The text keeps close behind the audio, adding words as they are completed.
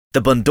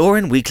The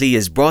Bundoran Weekly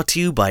is brought to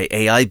you by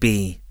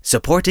AIB,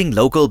 supporting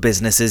local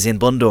businesses in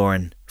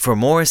Bundoran. For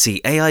more, see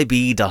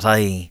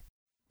aib.ie.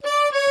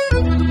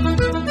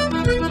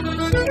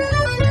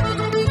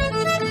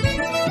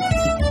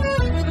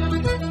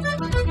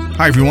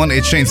 Hi everyone,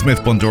 it's Shane Smith,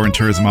 Bundoran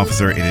Tourism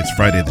Officer. It is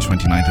Friday the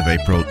 29th of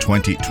April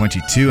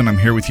 2022 and I'm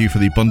here with you for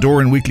the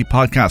Bundoran Weekly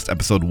Podcast,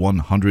 episode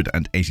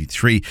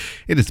 183.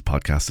 It is the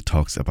podcast that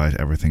talks about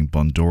everything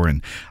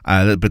Bundoran.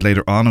 A little bit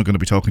later on I'm going to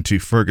be talking to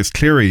Fergus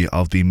Cleary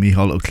of the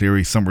Micheál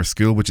O'Cleary Summer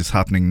School, which is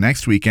happening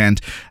next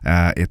weekend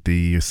at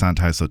the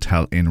Sandhouse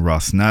Hotel in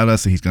Rossnowla.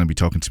 So he's going to be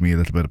talking to me a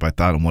little bit about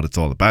that and what it's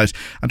all about.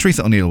 And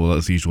Teresa O'Neill will,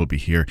 as usual, be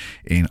here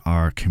in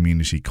our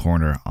community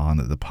corner on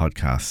the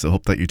podcast. So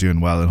hope that you're doing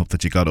well and hope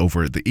that you got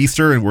over the Easter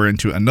and we're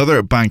into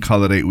another bank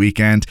holiday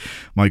weekend.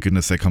 My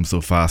goodness, they come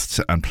so fast,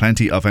 and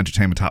plenty of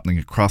entertainment happening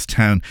across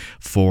town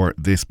for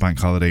this bank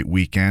holiday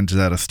weekend.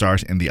 Let us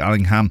start in the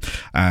Allingham,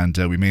 and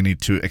we may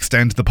need to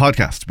extend the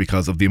podcast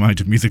because of the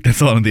amount of music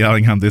that's on in the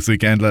Allingham this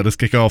weekend. Let us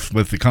kick off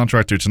with the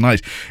Contractor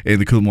tonight in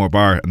the Coolmore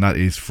Bar, and that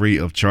is free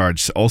of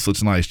charge. Also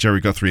tonight, Jerry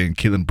Guthrie and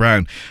Keelan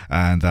Brown,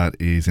 and that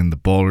is in the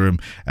ballroom.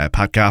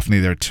 Pat Gaffney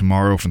there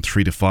tomorrow from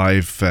 3 to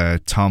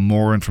 5. Tom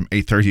Moran from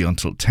 8:30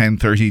 until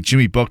 10:30.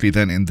 Jimmy Buckley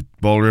then in the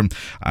ballroom,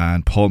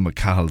 and Paul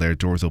McCahill there,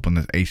 doors open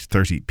at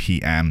 8:30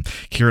 p.m.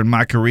 Kieran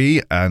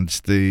Macquarie, and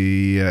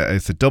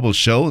it's a double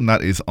show, and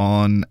that is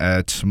on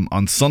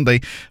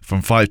Sunday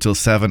from 5 till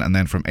 7 and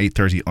then from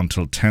 8:30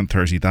 until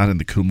 10:30, that in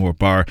the Coolmore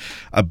Bar.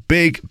 A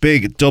big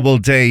double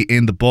day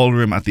in the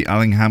ballroom at the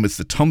Allingham. It's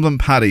the Tumbling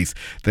Paddies.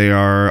 They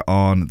are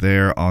on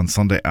there on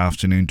Sunday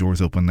afternoon,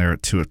 doors open there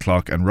at 2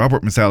 o'clock, and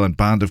Robert Mazzell and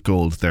Band of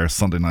Gold there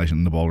Sunday night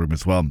in the ballroom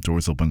as well,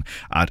 doors open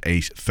at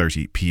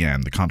 8:30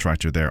 p.m. The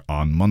Contractor there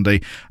on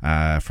Monday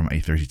from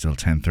 8:30 till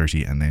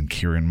 10:30, and then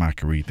Kieran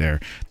Macquarie there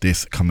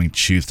this coming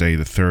Tuesday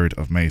the 3rd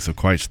of May. So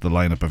quite the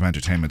lineup of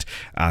entertainment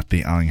at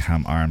the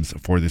Allingham Arms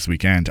for this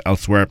weekend.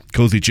 Elsewhere,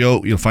 Cozy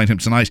Joe, you'll find him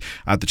tonight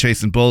at the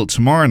Chase and Bull.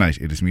 Tomorrow night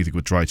it is Music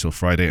with Dry till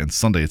Friday, and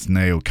Sunday it's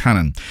Nao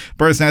Cannon.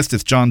 Bird's Nest,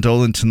 it's John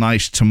Dolan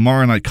tonight.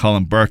 Tomorrow night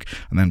Colin Burke,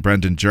 and then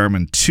Brendan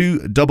German.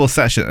 A double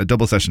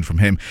session from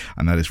him,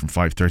 and that is from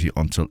 5:30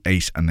 until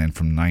 8, and then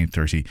from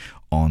 9:30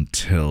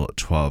 until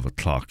 12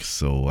 o'clock.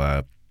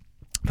 So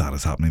that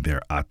is happening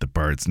there at the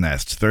Bird's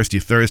Nest. Thirsty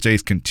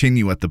Thursdays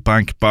continue at the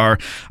Bank Bar,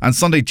 and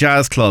Sunday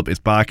Jazz Club is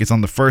back. It's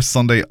on the first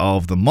Sunday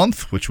of the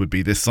month, which would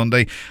be this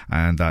Sunday,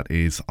 and that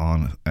is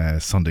on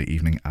Sunday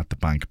evening at the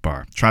Bank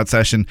Bar. Trad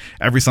Session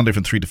every Sunday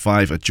from 3 to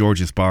 5 at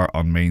George's Bar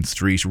on Main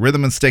Street.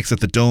 Rhythm and Sticks at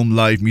the Dome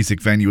live music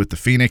venue at the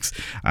Phoenix,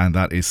 and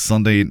that is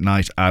Sunday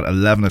night at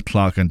 11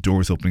 o'clock and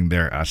doors opening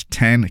there at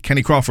 10.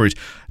 Kenny Crawford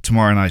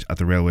tomorrow night at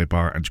the Railway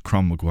Bar, and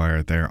Crum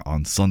Maguire there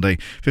on Sunday.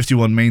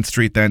 51 Main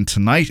Street then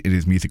tonight it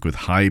is Music with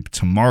Hybe.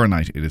 Tomorrow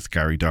night it is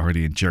Gary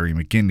Doherty and Jerry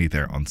McGinley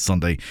there on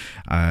Sunday.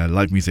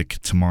 Live music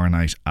tomorrow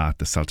night at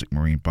the Celtic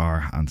Marine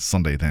Bar, and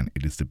Sunday then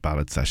it is the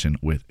Ballad Session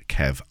with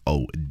Kev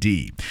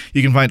O.D.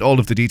 You can find all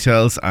of the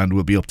details, and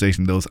we'll be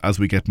updating those as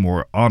we get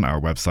more on our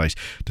website,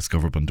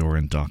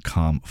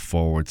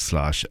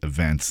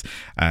 discoverbundoran.com/events.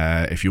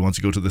 If you want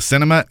to go to the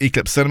cinema,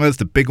 Eclipse Cinema is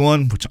the big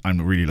one, which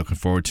I'm really looking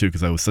forward to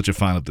because I was such a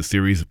fan of the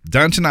series.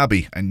 Downton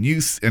Abbey, a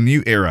new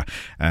era,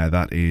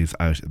 that is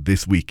out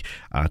this week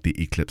at the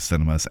Eclipse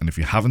Cinemas. And if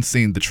you haven't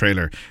seen the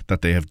trailer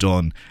that they have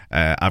done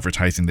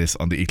advertising this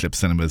on the Eclipse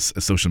Cinemas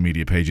social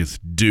media pages,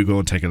 do go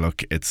and take a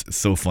look. It's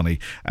so funny.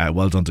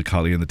 Well done to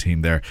Collie and the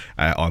team there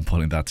on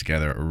putting that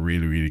together. A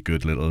really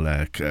good little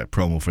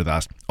promo for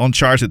that.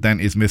 Uncharted then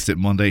is Missed It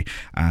Monday,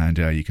 and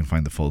you can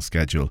find the full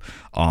schedule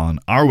on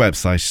our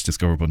website,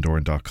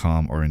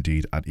 discoverbundoran.com, or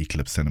indeed at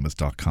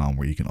eclipsecinemas.com,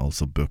 where you can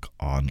also book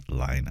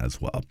online as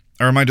well.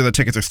 A reminder that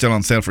tickets are still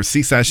on sale for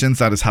Sea Sessions.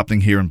 That is happening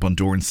here in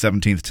Bundoran,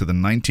 17th to the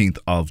 19th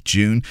of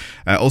June.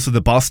 Also,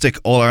 the Bostik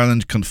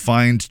All-Ireland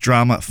Confined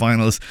Drama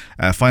Finals.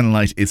 Final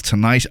night is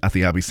tonight at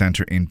the Abbey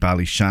Centre in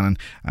Ballyshannon,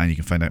 and you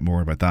can find out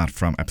more about that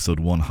from episode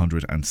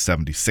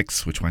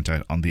 176, which went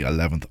out on the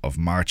 11th of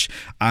March.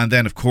 And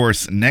then, of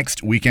course,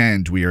 next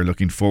weekend we are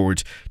looking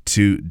forward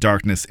to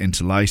Darkness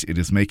into Light. It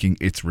is making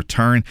its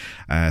return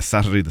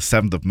Saturday the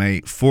 7th of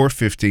May,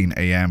 4:15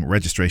 a.m.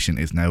 Registration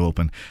is now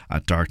open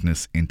at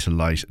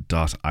darknessintolight.ie,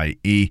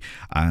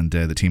 and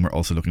the team are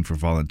also looking for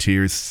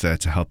volunteers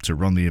to help to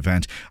run the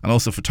event, and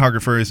also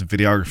photographers,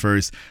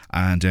 videographers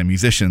and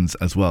musicians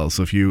as well.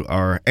 So if you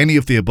are any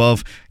of the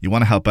above, you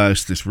want to help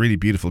out this really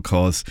beautiful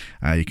cause,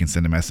 you can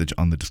send a message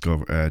on the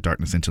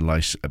Darkness into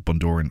Light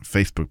Bundoran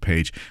Facebook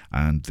page,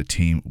 and the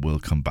team will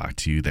come back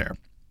to you there.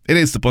 It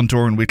is the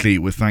Bundoran Weekly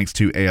with thanks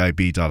to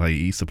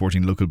AIB.ie,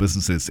 supporting local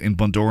businesses in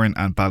Bundoran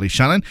and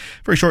Ballyshannon.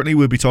 Very shortly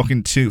we'll be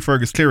talking to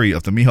Fergus Cleary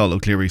of the Micheál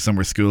O'Cleary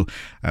Summer School,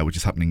 which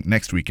is happening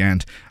next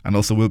weekend, and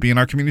also we'll be in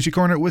our community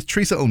corner with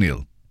Teresa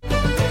O'Neill.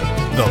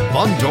 The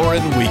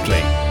Bundoran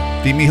Weekly.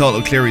 The Micheál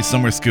O'Cleary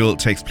Summer School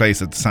takes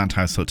place at the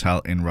Sandhouse Hotel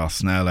in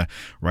Rossnowla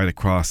right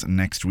across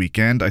next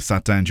weekend. I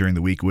sat down during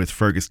the week with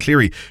Fergus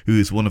Cleary, who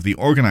is one of the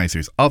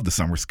organisers of the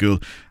summer school,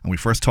 and we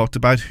first talked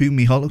about who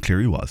Micheál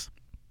O'Cleary was.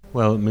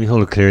 Well,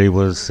 Micheál O'Cleary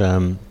was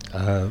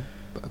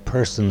a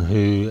person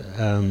who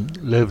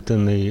lived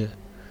in the.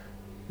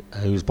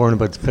 He was born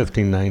about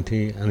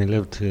 1590 and he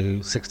lived to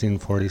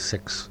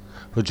 1646.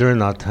 But during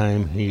that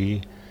time,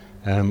 he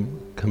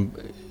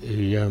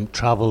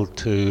travelled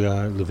to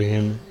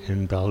Louvain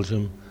in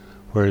Belgium,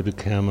 where he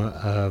became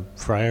a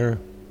friar,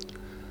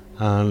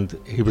 and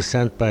he was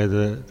sent by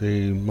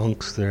the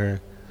monks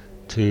there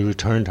to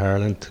return to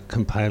Ireland to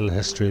compile a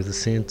history of the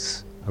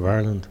saints of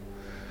Ireland.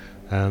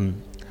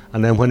 And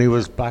then when he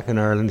was back in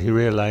Ireland, he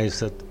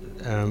realised that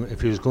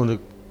if he was going to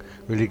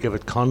really give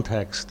it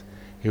context,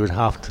 he would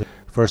have to,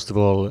 first of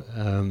all,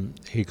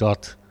 he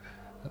got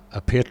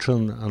a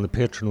patron, and the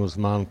patron was a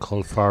man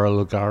called Farrell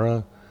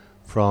O'Gara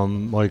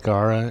from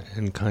Moygara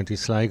in County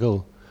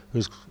Sligo,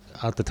 who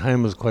at the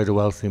time was quite a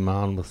wealthy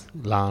man with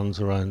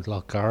lands around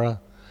Lough Gara,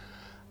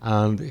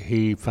 and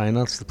he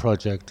financed the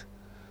project.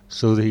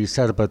 So he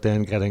set about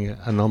then getting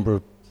a number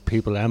of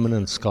people,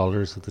 eminent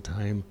scholars at the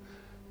time,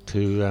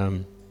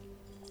 to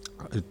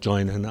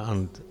join in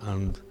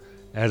and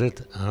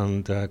edit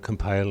and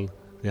compile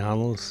the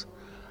annals.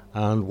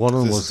 And one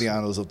of them was the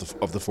annals of the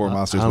Four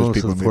Masters, annals which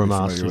people of the may Four be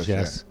familiar Masters, with.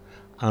 yes.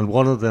 Yeah. And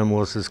one of them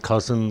was his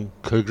cousin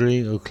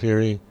Cougary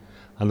O'Clery.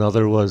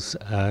 Another was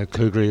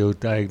Cougary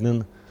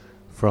O'Dagnan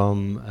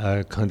from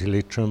County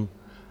Leitrim,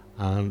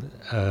 and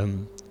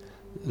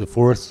the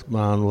fourth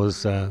man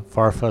was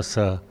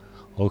Farfus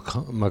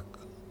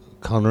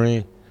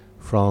McConnery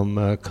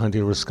from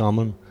County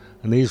Roscommon,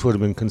 and these would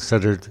have been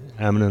considered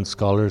eminent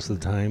scholars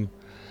at the time.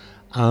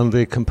 And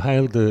they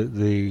compiled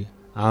the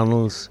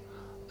annals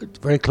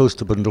very close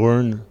to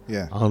Bundoran,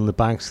 on the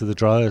banks of the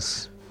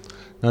Dryas.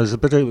 Now there's a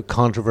bit of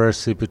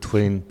controversy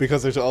between...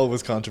 Because there's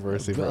always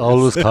controversy.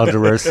 Always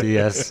controversy,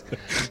 yes.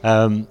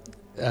 What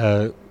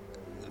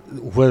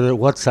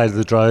side of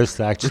the Dryas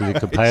they actually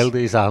compiled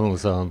these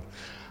annals on.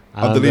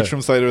 On the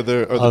Leitrim side or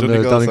the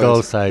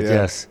Donegal side,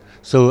 yes.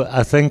 So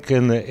I think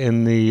in the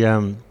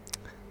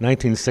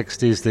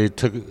 1960s they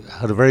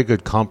had a very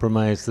good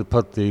compromise. They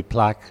put the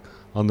plaque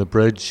on the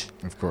bridge,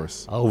 of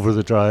course, over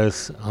the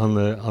Dryas on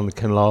the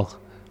Kinloch,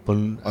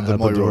 on the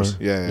Moy Road,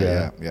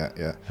 yeah.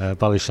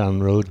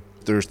 Ballyshannon Road.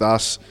 There's the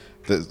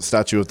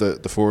statue of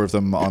the four of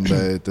them on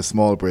the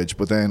small bridge,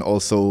 but then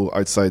also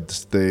outside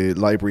the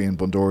library in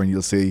Bundoran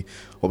you'll see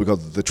what we call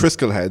the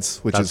Triskel heads,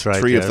 which is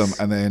three of them,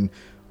 and then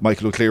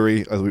Michael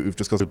O'Clery, as we've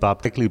discussed.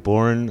 Particularly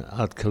born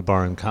at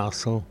Kilbarron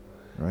Castle,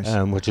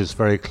 right. Which is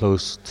very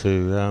close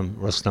to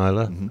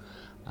Rosnila,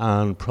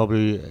 and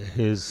probably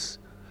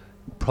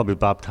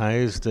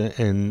baptised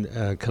in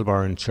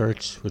Kilbarron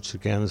Church, which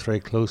again is very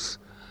close,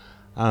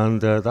 and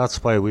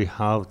that's why we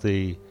have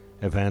the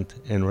event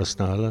in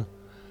Rosnila.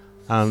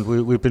 And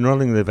we've been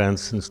running the event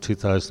since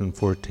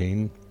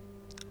 2014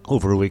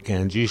 over a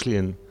weekend,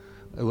 usually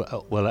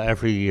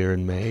every year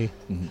in May.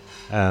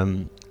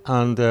 And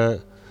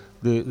the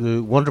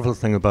wonderful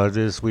thing about it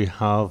is we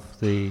have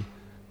the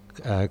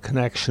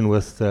connection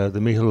with the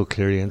Micheál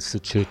O'Clery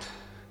Institute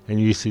in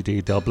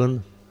UCD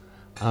Dublin,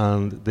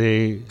 and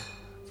they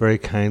very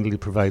kindly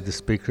provide the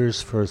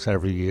speakers for us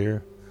every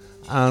year.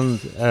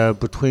 And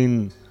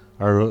between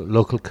our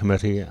local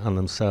committee and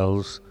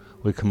themselves,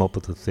 we come up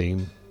with a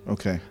theme.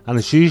 Okay. And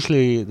it's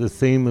usually, the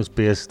theme is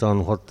based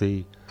on what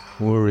the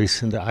more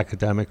recent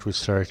academic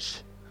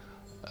research,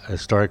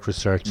 historic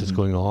research is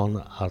going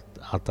on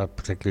at that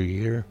particular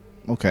year.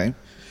 Okay.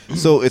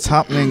 So it's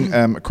happening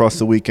across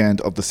the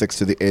weekend of the 6th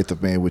to the 8th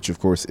of May, which of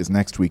course is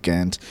next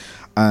weekend.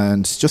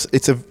 And just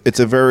it's a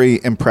very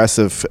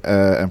impressive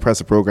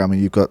program,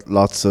 and you've got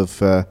lots of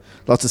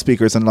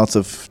speakers and lots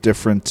of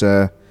different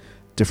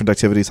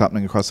activities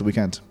happening across the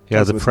weekend.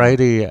 Yeah, the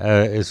Friday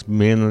is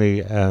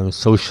mainly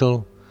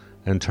social.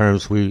 In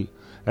terms,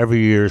 every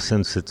year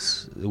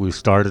since we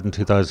started in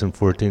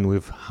 2014,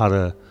 we've had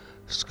a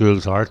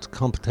schools art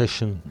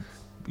competition,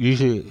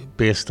 usually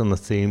based on the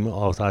theme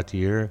of that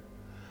year.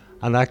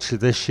 And actually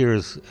this year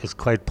is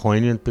quite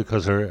poignant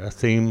because our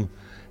theme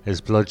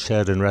is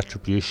bloodshed and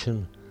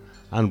retribution.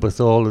 And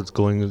with all that's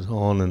going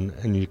on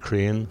in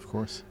Ukraine, of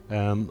course,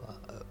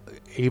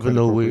 even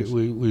though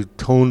we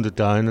toned it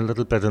down a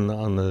little bit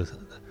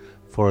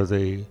for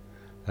the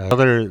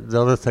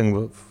other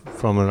thing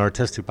from an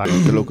artistic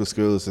background, the local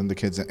schools and the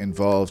kids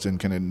involved in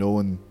kind of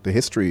knowing the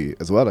history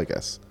as well, I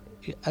guess.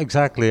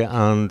 Exactly,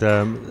 and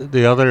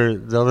the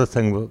other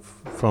thing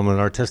from an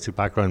artistic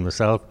background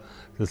myself,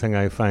 the thing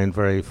I find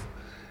very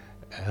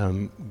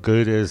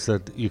good is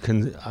that you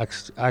can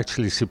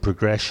actually see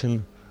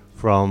progression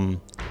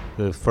from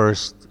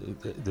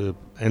the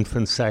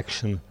infant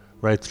section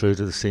right through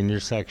to the senior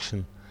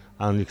section,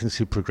 and you can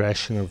see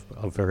progression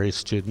of various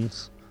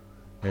students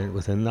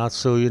within that.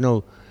 So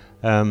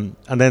and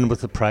then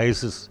with the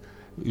prizes,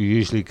 you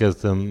usually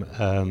give them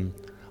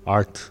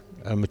art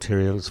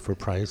materials for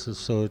prizes.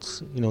 So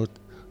it's it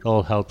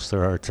all helps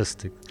their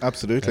artistic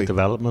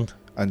development.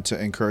 And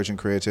to encouraging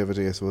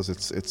creativity, I suppose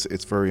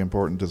it's very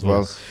important as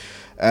well.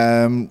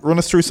 Run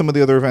us through some of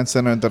the other events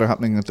then that are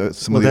happening at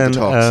some of the other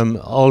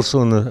talks. Also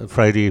on the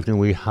Friday evening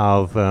we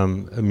have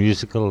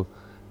musical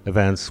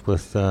events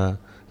with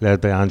led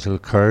by Angela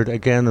Curd,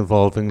 again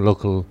involving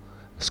local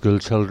school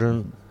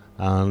children,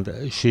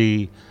 and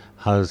she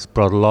has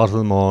brought a lot of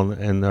them on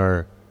in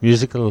their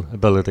musical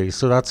ability.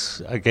 So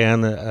that's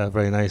again a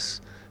very nice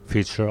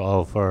feature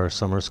of our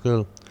summer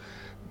school.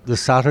 The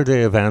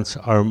Saturday events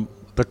are a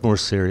bit more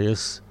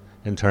serious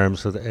in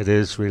terms of it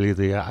is really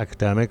the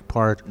academic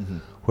part,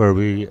 where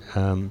we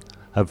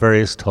have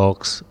various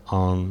talks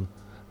on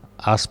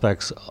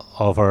aspects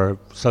of our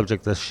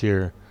subject this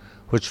year,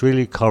 which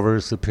really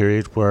covers the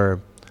period where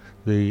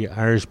the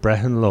Irish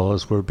Brehon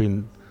laws were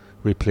being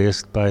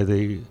replaced by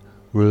the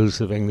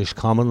rules of English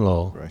common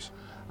law. Right.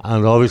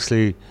 And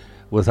obviously,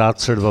 with that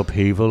sort of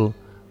upheaval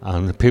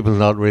and people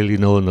not really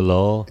knowing the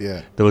law,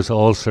 there was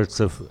all sorts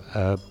of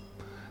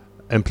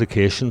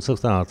implications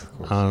of that.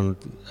 And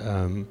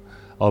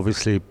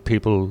obviously,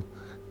 people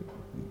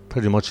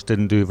pretty much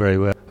didn't do very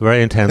well.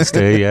 Very intense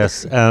day,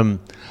 yes.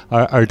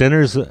 Our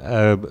dinner's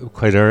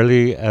quite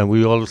early.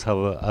 We always have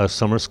a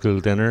summer school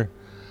dinner,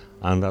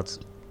 and that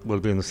will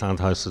be in the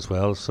Sandhouse as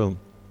well. So,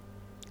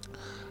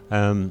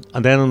 and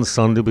then on the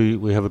Sunday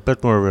we have a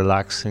bit more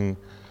relaxing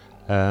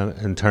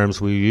in terms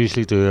we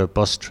usually do a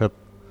bus trip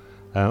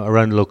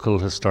around local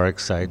historic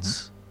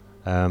sites,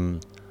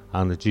 and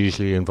it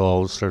usually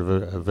involves sort of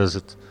a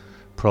visit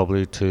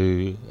probably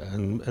to,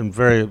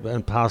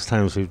 in past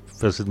times we've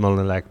visited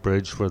Mullinelec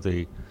Bridge where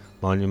the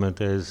monument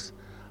is,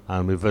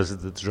 and we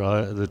visited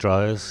the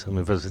Drows, and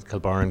we visited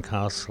Kilbarron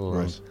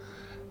Castle,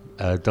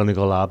 and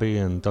Donegal Abbey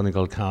and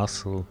Donegal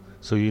Castle.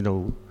 So,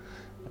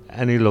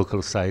 any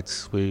local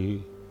sites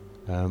we...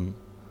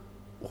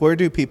 Where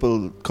do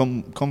people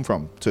come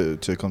from to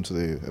come to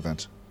the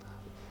event?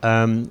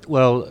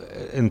 Well,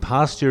 in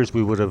past years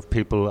we would have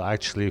people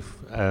actually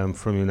from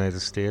the United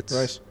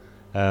States.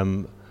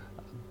 Right.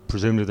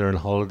 Presumably they're on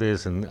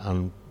holidays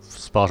and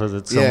spotted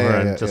it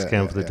somewhere and just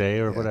came for the day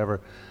or whatever.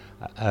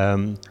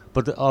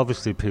 But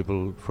obviously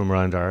people from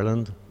around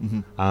Ireland,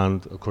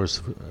 and of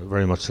course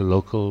very much the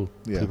local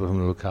people from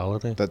the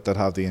locality that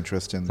have the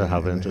interest in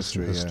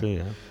history.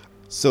 Yeah.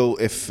 So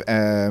if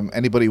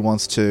anybody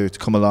wants to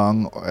come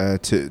along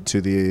to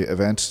the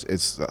event,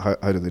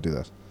 how do they do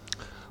that?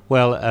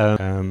 Well,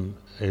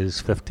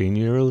 is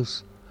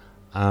 €15,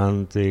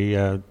 and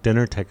the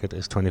dinner ticket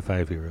is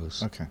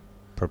 €25. Okay.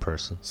 Per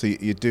person. So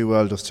you do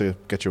well just to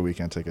get your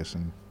weekend ticket.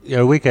 And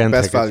weekend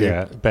best ticket,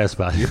 value. Best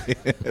value.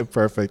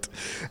 Perfect.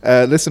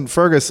 Listen,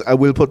 Fergus, I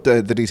will put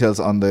the details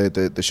on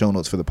the show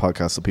notes for the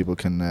podcast so people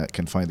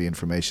can find the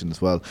information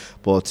as well.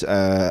 But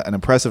an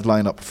impressive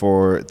lineup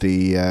for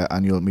the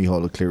annual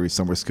Micheál O'Cleary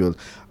Summer School.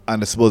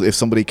 And I suppose if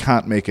somebody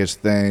can't make it,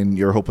 then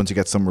you're hoping to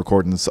get some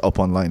recordings up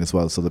online as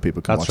well so that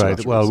people can watch it. That's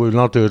right. Well, we'll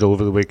not do it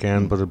over the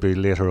weekend, but it'll be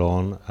later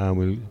on. And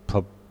we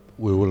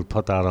will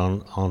put that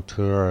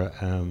onto our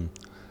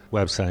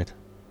website.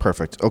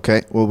 Perfect.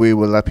 Okay. Well, we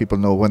will let people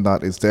know when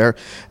that is there.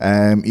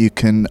 You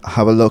can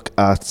have a look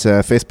at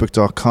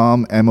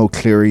facebook.com,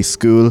 O'Cleary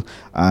School,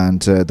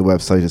 and the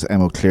website is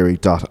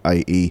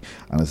mocleary.ie.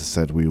 And as I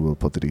said, we will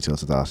put the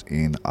details of that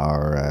in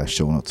our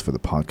show notes for the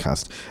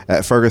podcast.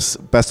 Fergus,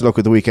 best of luck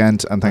with the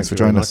weekend, and thanks for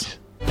joining us.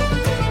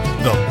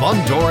 The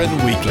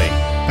Bundoran Weekly.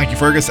 Thank you,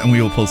 Fergus, and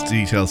we will post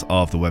details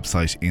of the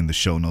website in the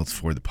show notes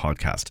for the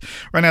podcast.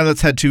 Right now,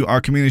 let's head to our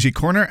community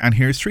corner, and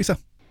here's Teresa.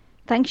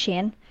 Thanks,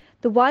 Shane.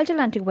 The Wild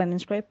Atlantic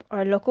Women's Group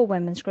are a local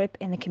women's group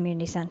in the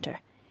community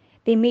centre.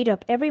 They meet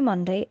up every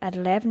Monday at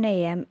 11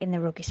 a.m. in the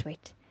Ruggie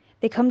Suite.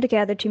 They come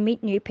together to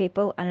meet new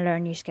people and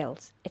learn new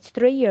skills. It's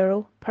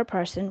 €3 per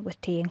person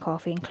with tea and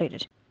coffee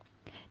included.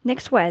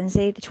 Next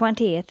Wednesday, the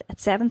 28th at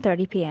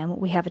 7:30 p.m,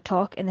 we have a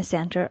talk in the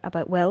centre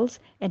about wills,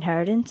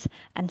 inheritance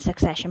and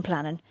succession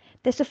planning.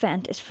 This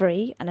event is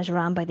free and is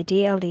run by the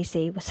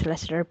DLDC with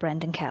solicitor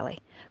Brendan Kelly.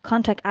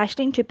 Contact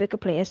Aisling to book a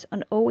place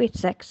on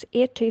 086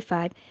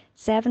 825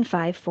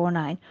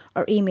 7549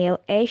 or email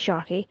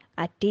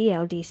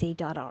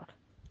asharkey@dldc.org.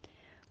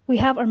 We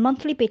have our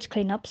monthly beach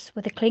cleanups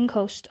with a clean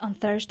coast on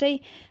Thursday,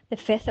 the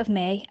 5th of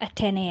May at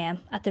 10 a.m.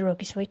 at the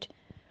Ruggie Suite.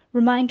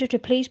 Reminder to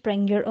please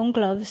bring your own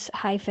gloves,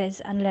 high vis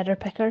and leather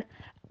picker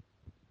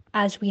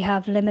as we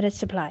have limited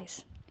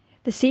supplies.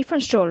 The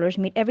seafront strollers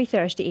meet every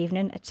Thursday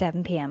evening at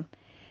 7 p.m.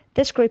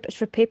 This group is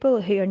for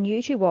people who are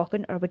new to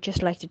walking or would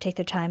just like to take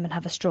their time and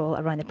have a stroll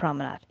around the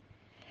promenade.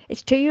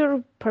 It's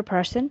 €2 per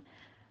person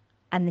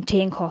and the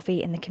tea and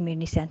coffee in the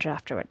community centre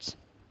afterwards.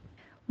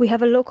 We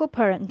have a local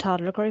parent and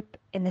toddler group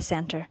in the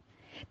centre.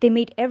 They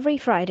meet every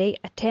Friday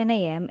at 10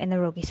 a.m. in the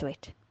Ruggie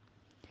Suite.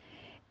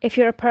 If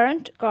you're a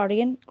parent,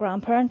 guardian,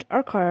 grandparent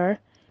or carer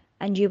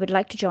and you would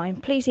like to join,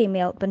 please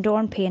email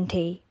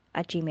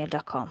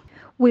bundoranpnt@gmail.com.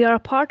 We are a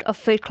part of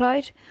Food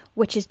Cloud,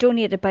 which is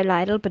donated by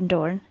Lidl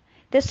Bundoran.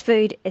 This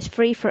food is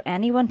free for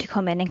anyone to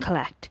come in and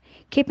collect.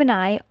 Keep an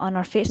eye on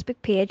our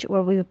Facebook page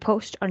where we will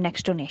post our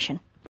next donation.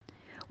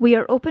 We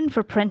are open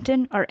for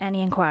printing or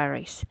any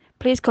inquiries.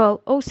 Please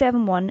call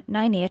 071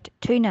 98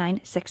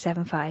 29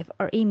 675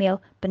 or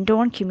email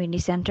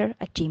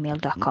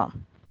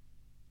bundorancommunitycentre@gmail.com.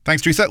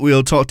 Thanks, Teresa.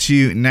 We'll talk to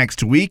you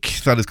next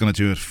week. That is going to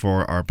do it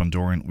for our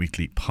Bundoran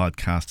Weekly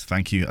podcast.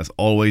 Thank you, as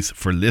always,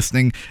 for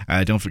listening.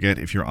 Don't forget,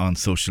 if you're on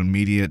social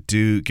media,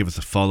 do give us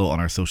a follow on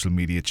our social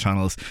media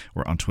channels.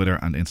 We're on Twitter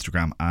and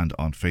Instagram and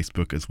on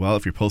Facebook as well.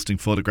 If you're posting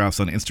photographs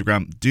on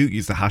Instagram, do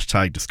use the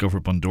hashtag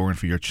 #DiscoverBundoran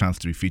for your chance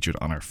to be featured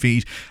on our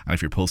feed. And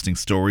if you're posting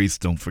stories,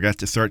 don't forget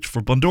to search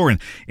for Bundoran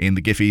in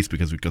the Giphies,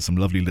 because we've got some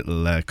lovely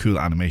little cool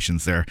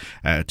animations there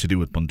to do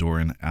with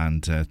Bundoran,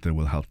 and they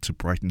will help to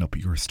brighten up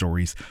your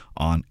stories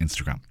on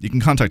Instagram. You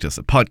can contact us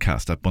at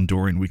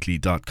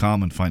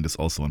podcast@bundoranweekly.com and find us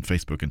also on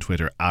Facebook and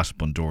Twitter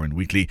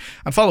 @BundoranWeekly,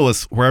 and follow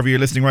us wherever you're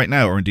listening right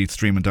now, or indeed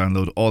stream and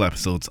download all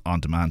episodes on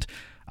demand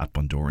at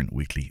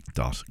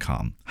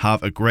bundoranweekly.com.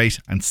 Have a great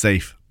and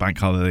safe bank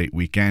holiday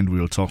weekend. We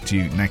will talk to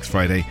you next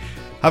Friday.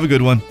 Have a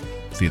good one.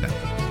 See you then.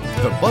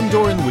 The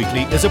Bundoran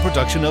Weekly is a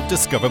production of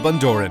Discover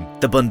Bundoran.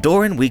 The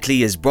Bundoran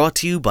Weekly is brought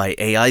to you by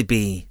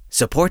AIB,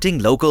 supporting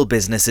local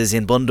businesses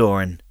in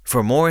Bundoran.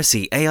 For more,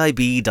 see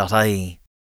aib.ie.